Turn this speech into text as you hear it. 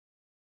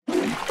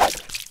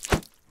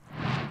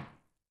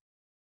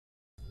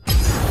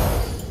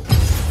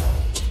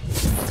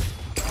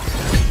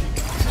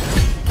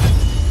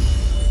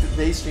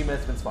Today's stream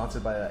has been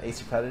sponsored by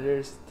Acer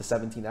Predators, the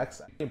 17X.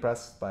 I'm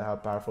impressed by how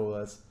powerful it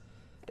was.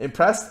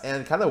 Impressed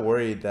and kind of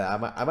worried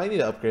that I might need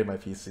to upgrade my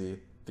PC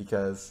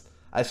because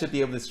I should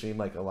be able to stream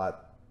like a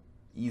lot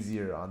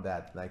easier on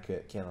that than I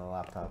can on a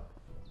laptop.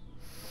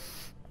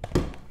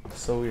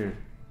 So weird,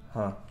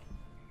 huh?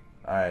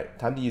 Alright,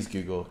 time to use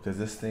Google because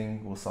this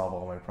thing will solve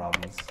all my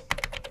problems.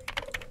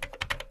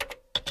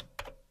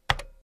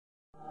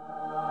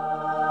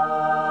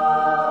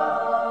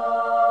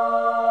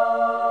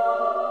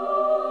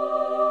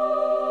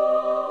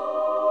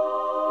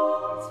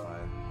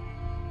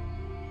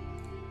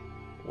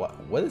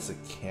 What is a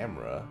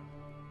camera?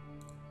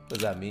 What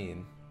does that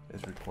mean?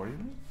 Is it recording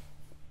me?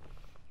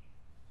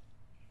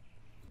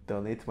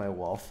 Donate to my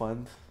wall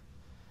fund.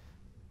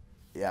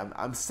 Yeah,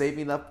 I'm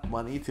saving up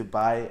money to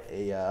buy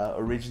a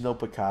original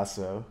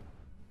Picasso.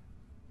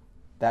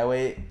 That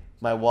way,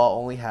 my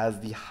wall only has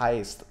the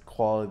highest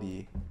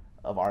quality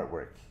of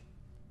artwork.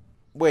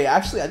 Wait,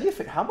 actually, I need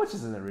to. How much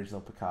is an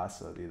original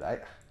Picasso, dude?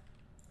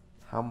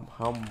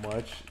 How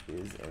much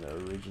is an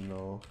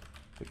original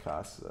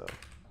Picasso?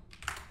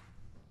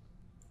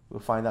 We'll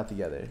find out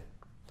together.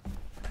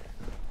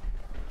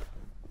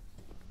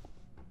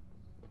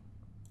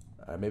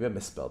 Maybe I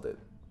misspelled it.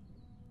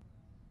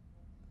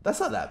 That's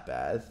not that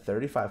bad.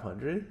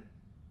 3,500.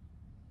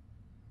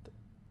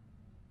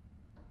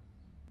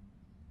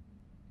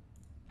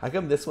 How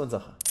come this one's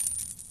a?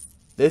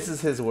 This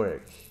is his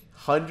work.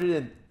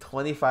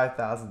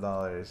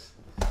 $125,000.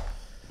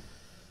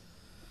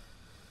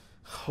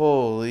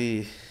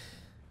 Holy.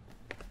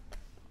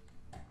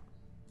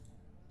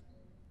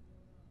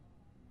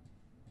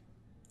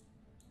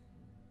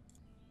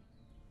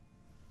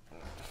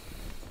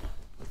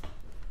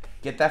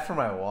 Get that for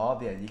my wall?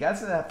 Yeah, you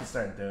guys are gonna have to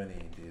start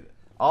donating, dude.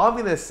 All I'm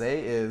gonna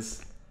say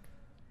is,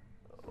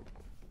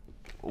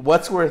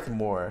 what's worth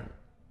more?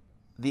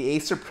 The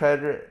Acer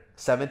Predator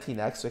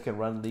 17X so it can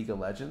run League of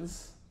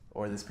Legends,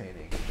 or this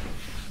painting?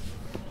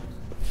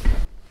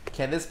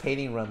 Can this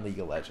painting run League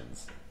of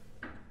Legends?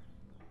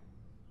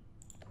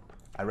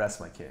 I rest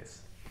my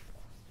case.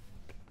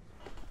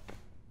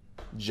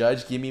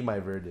 Judge, give me my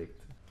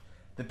verdict.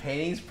 The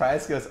painting's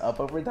price goes up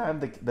over time,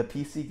 the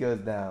PC goes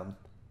down.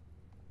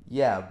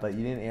 Yeah, but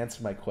you didn't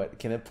answer my question.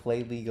 Can it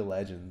play League of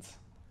Legends?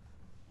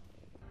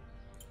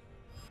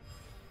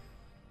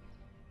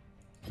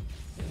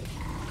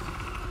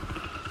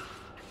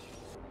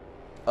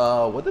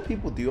 What do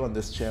people do on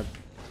this champ?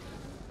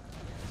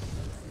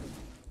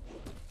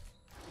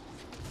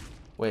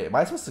 Wait, am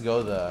I supposed to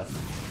go the...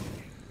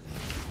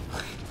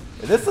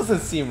 This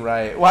doesn't seem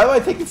right. Why am I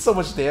taking so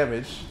much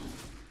damage?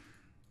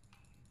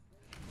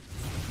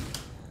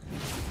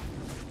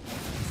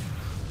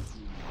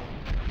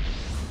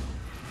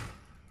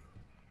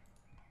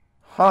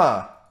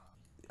 Huh.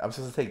 I'm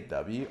supposed to take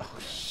W? Oh,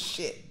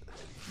 shit.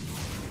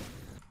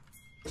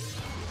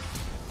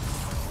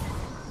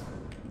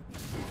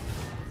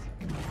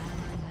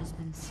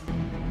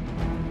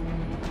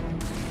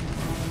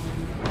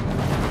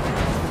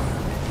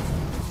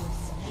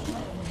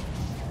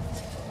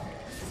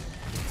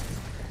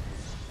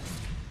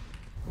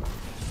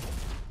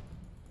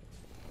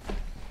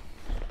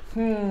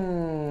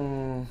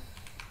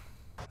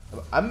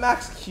 I'm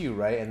max Q,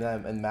 right? And then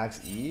I'm in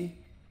max E?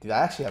 Dude, I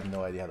actually have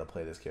no idea how to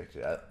play this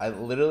character. I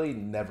literally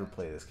never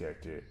play this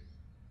character.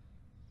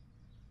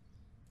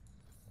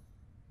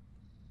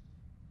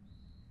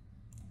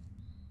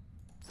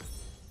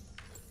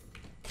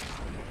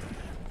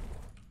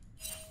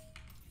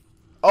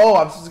 Oh,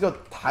 I'm supposed to go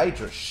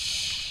Hydra.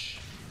 Shh.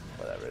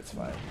 Whatever, it's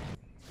fine.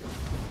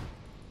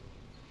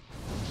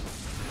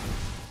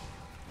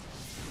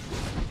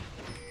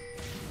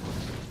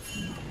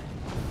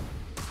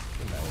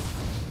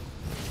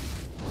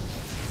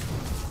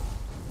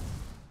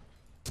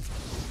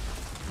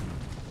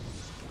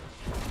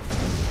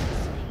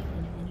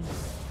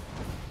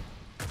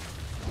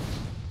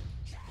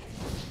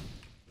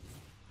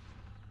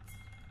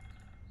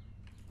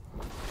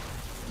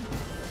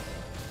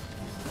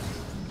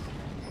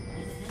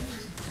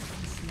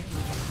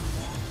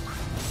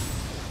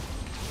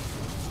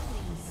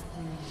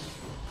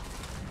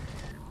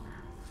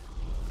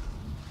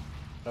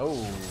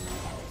 Oh.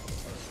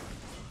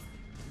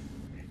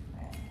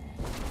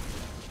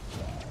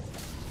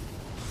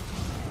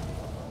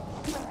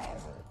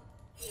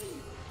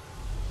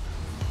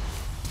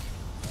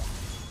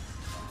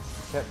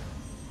 Okay.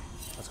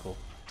 That's cool.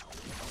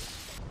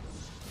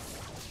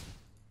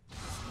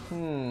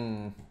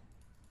 Your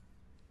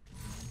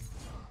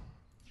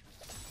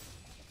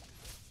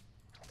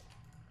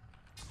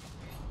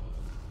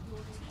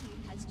team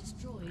has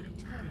destroyed a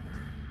turret.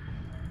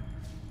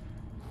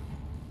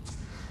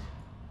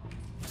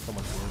 So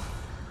much wood.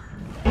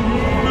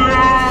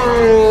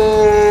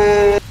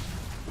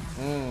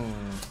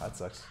 That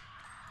sucks.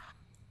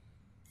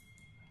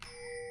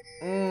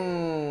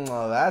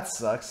 Oh, that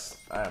sucks.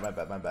 Alright, my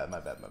bad.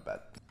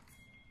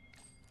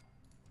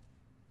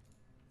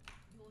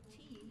 Your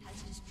team has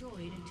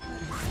destroyed a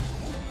turret.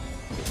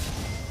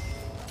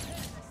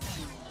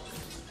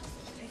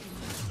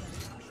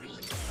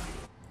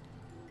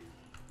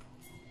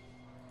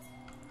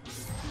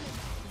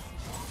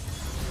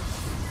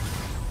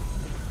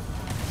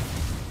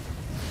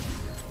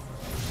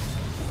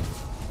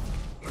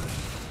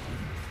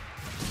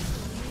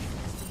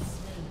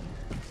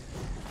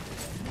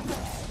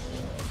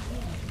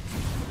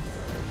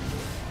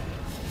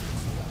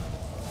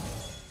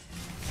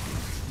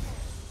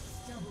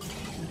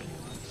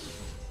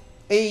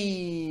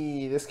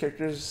 Hey, this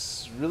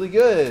character's really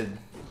good.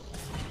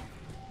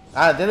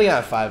 Then they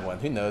got a 5-1.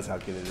 Who knows how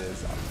good it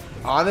is?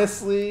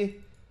 Honestly,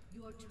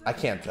 I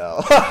can't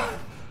tell.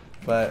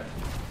 But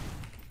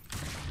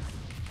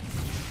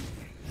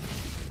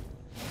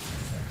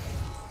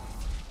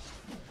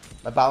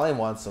my bot lane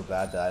wants so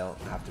bad that I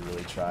don't have to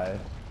really try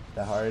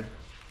that hard.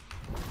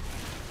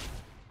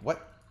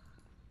 What?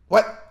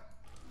 What?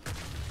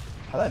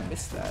 How did I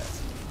miss that?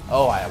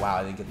 Oh, wow,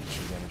 I didn't get the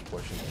true damage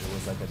portion. It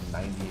was like a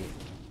 98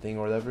 thing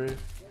or whatever.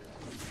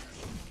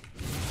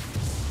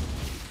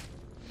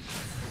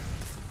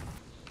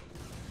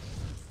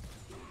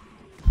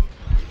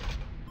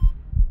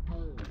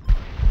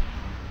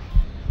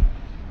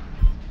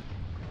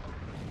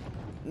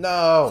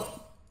 No!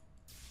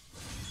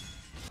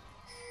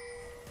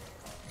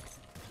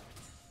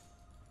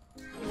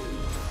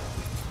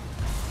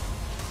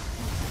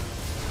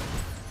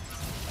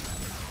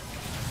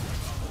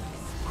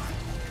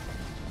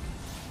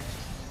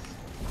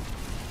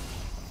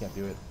 Can't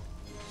do it.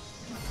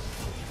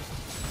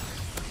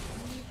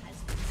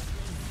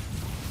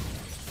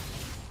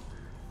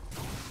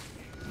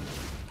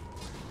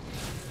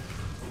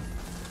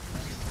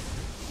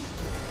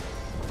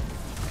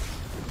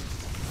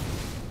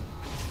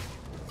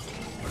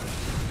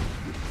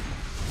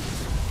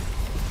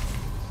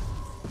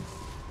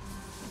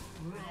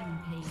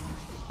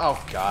 Oh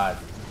God.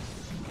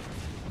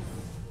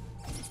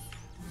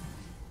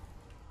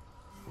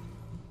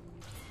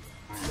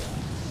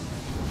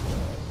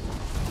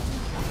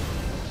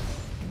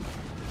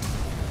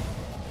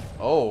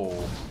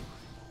 Oh.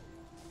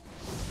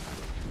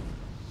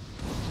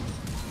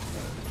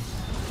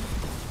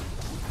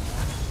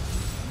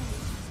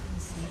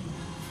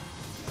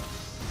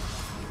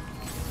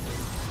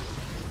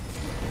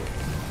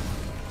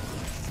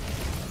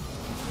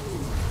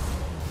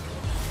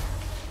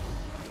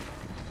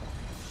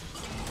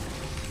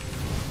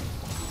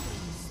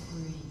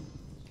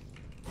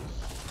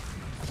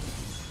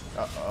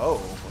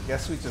 Uh-oh. I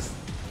guess we just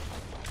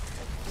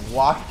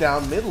walk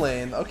down mid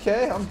lane.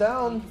 Okay, I'm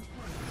down.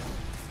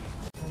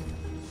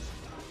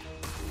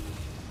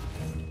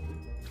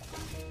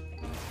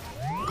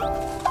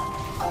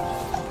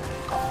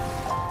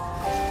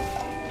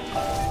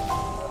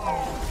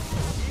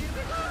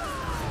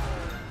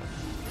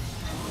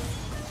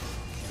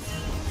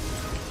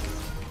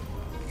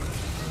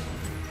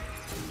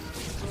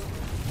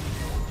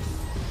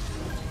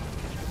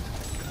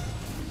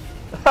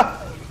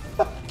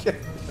 Okay.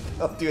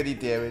 Don't do any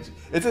damage.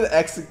 It's an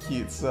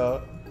execute,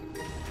 so.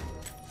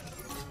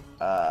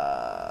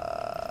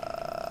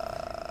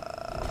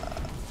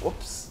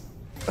 Whoops.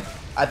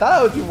 I thought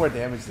I would do more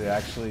damage there,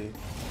 actually.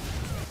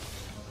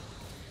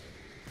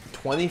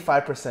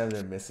 25% of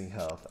their missing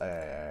health.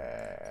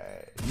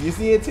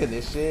 Using it to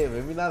initiate,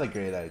 maybe not a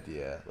great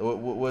idea.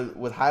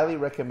 Would highly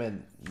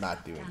recommend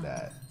not doing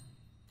that.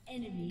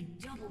 Enemy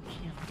double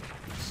kill.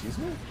 Excuse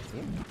me?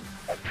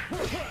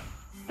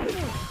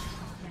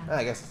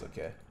 I guess it's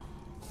okay.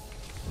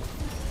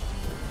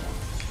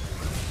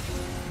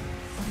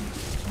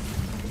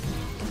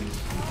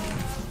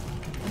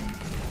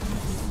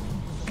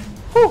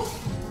 Whew.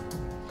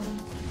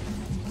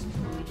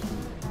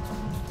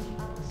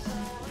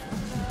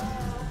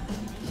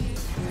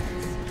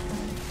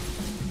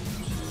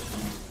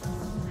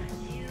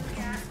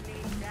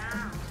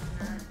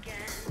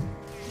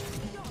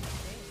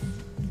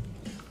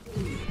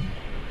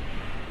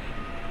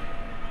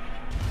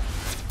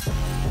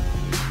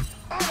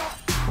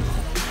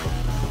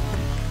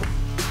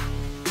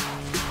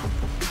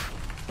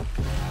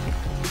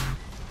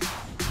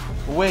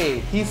 Wait,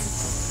 he's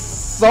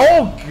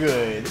so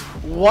good.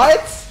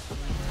 What?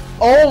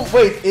 Oh,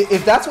 wait,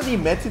 if that's what he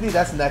meant to be,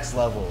 that's next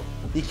level.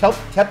 He kept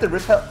the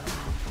rift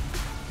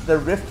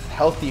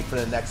healthy for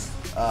the next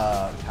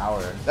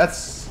tower.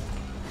 That's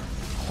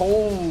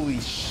holy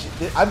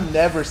shit. I've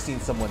never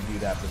seen someone do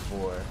that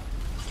before.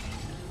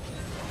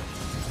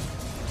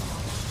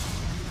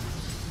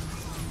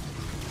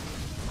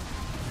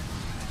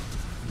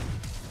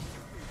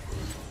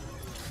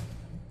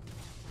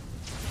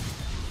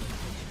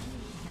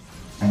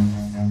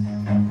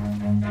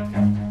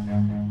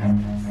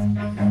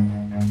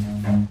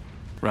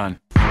 Run.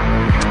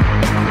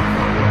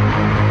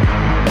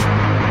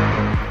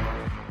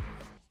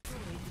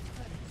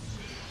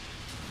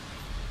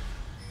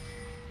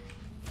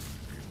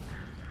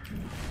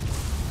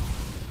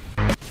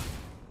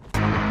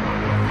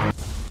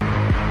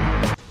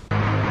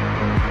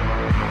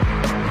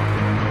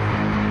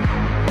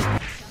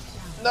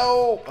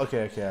 No.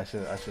 Okay, I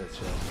should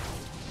chill.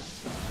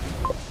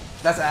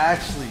 That's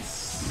actually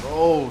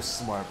so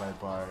smart by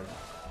Bard.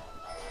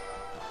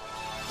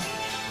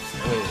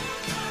 Wait.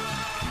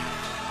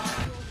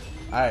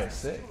 Alright,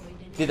 sick.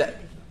 Dude,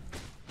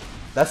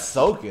 that's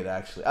so good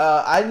actually.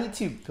 I need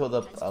to build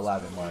up a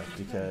Lavin Mark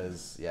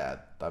because yeah,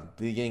 I'm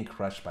getting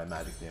crushed by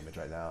magic damage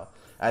right now.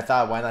 I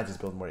thought why not just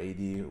build more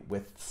AD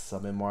with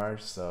Summon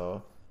Mars,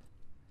 so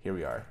here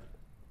we are.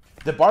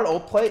 The Bard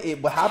ult play,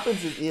 what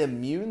happens is it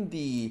immune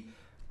the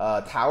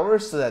tower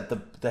so that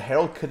the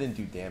Herald couldn't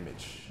do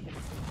damage.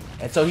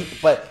 And so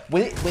but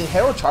when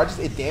Herald charges,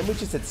 it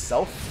damages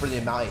itself for the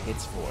amount it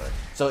hits for.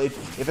 So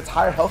if it's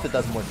higher health, it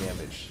does more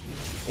damage.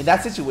 In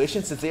that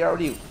situation, since they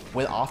already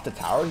went off the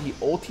tower, he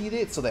ultied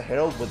it so the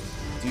Herald would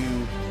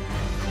do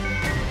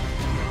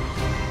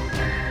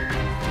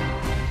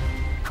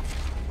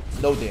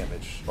no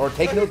damage, or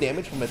take no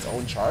damage from its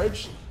own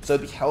charge, so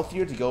it'd be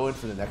healthier to go in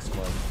for the next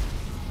one.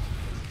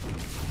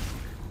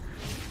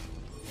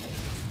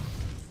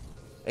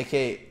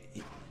 AK,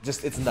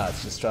 it's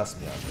nuts, just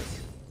trust me on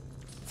this.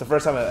 It's the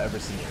first time I've ever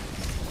seen it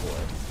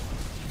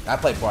before. I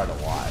play Bard a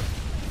lot.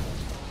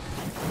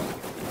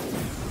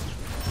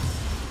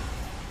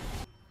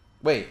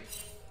 Wait,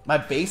 my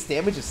base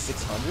damage is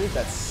 600?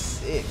 That's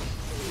sick.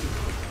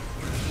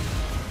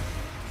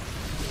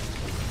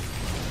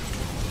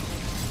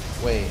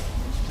 Wait.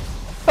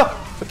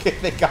 Okay,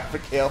 thank God for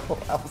Kale.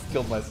 I almost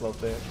killed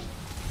myself there.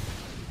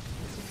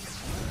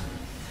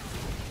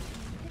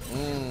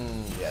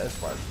 Yeah, this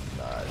part's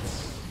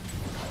nuts.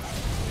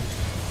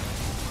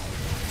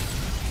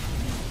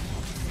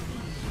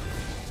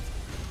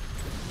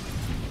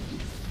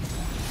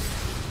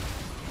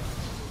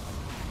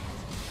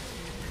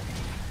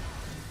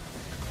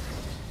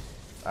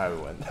 Alright,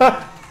 we win.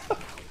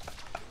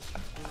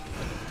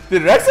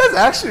 Dude, Rekt'sai's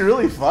actually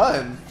really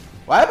fun.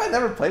 Why have I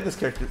never played this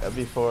character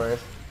before?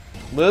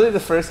 Literally the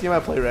first game I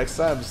played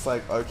Rekt'sai, I'm just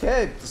like,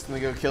 okay, just gonna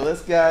go kill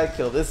this guy,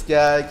 kill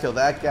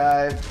that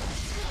guy.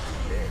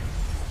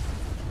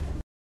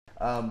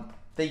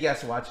 Thank you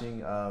guys for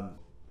watching.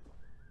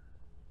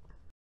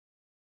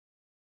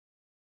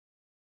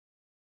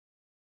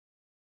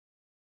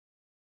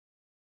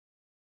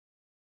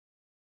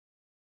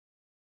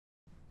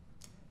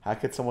 How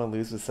could someone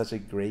lose with such a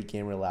great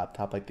gamer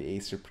laptop like the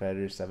Acer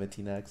Predator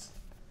 17X?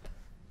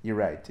 You're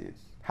right, dude.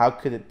 How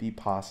could it be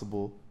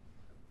possible?